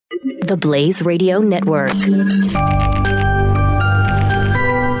The Blaze Radio Network.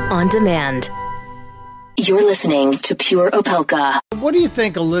 On demand. You're listening to Pure Opelka. What do you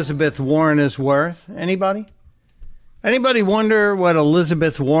think Elizabeth Warren is worth? Anybody? Anybody wonder what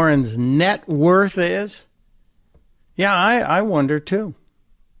Elizabeth Warren's net worth is? Yeah, I wonder too.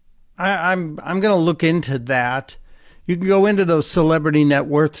 I'm going to look into that. You can go into those celebrity net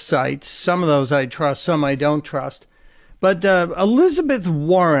worth sites. Some of those I trust, some I don't trust. But Elizabeth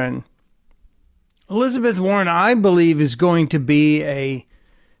Warren, I believe, is going to be a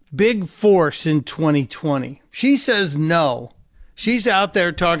big force in 2020. She says no. She's out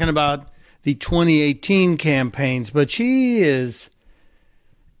there talking about the 2018 campaigns, but she's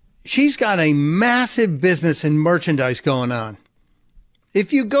got a massive business and merchandise going on.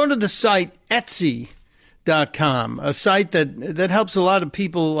 If you go to the site Etsy.com, a site that helps a lot of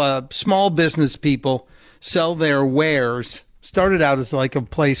people, small business people, sell their wares. Started out as like a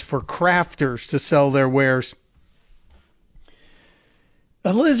place for crafters to sell their wares.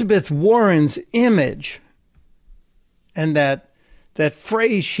 Elizabeth Warren's image and that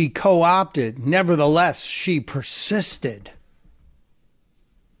phrase she co-opted, nevertheless, she persisted.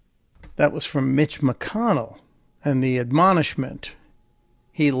 That was from Mitch McConnell and the admonishment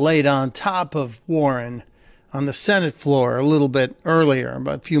he laid on top of Warren on the Senate floor a little bit earlier,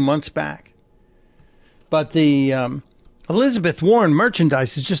 about a few months back. But the Elizabeth Warren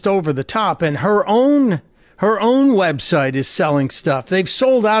merchandise is just over the top, and her own website is selling stuff. They've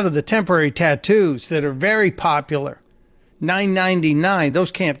sold out of the temporary tattoos that are very popular. $9.99.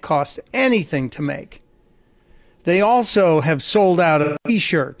 Those can't cost anything to make. They also have sold out of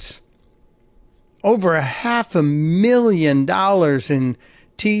T-shirts. Over $500,000 in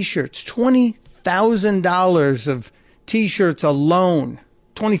T-shirts. $20,000 of T-shirts alone.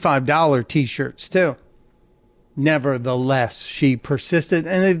 $25 T-shirts too. Nevertheless, she persisted.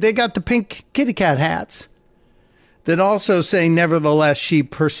 And they got the pink kitty cat hats that also say, nevertheless, she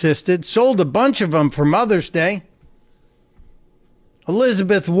persisted. Sold a bunch of them for Mother's Day.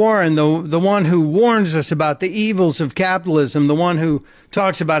 Elizabeth Warren, the one who warns us about the evils of capitalism, the one who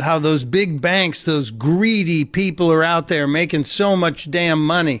talks about how those big banks, those greedy people are out there making so much damn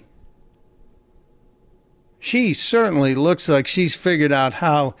money. She certainly looks like she's figured out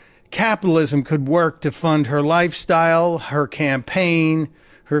how capitalism could work to fund her lifestyle, her campaign,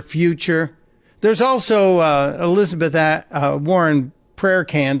 her future. There's also Elizabeth Warren prayer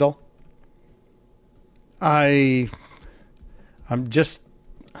candle. I'm just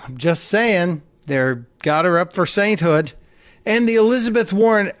saying, they're got her up for sainthood. And the Elizabeth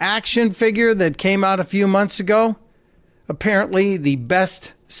Warren action figure that came out a few months ago, apparently the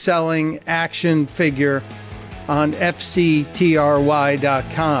best-selling action figure on FCTRY.com.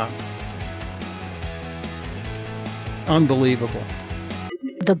 Unbelievable.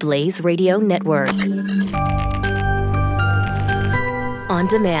 The Blaze Radio Network. On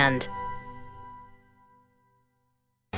demand.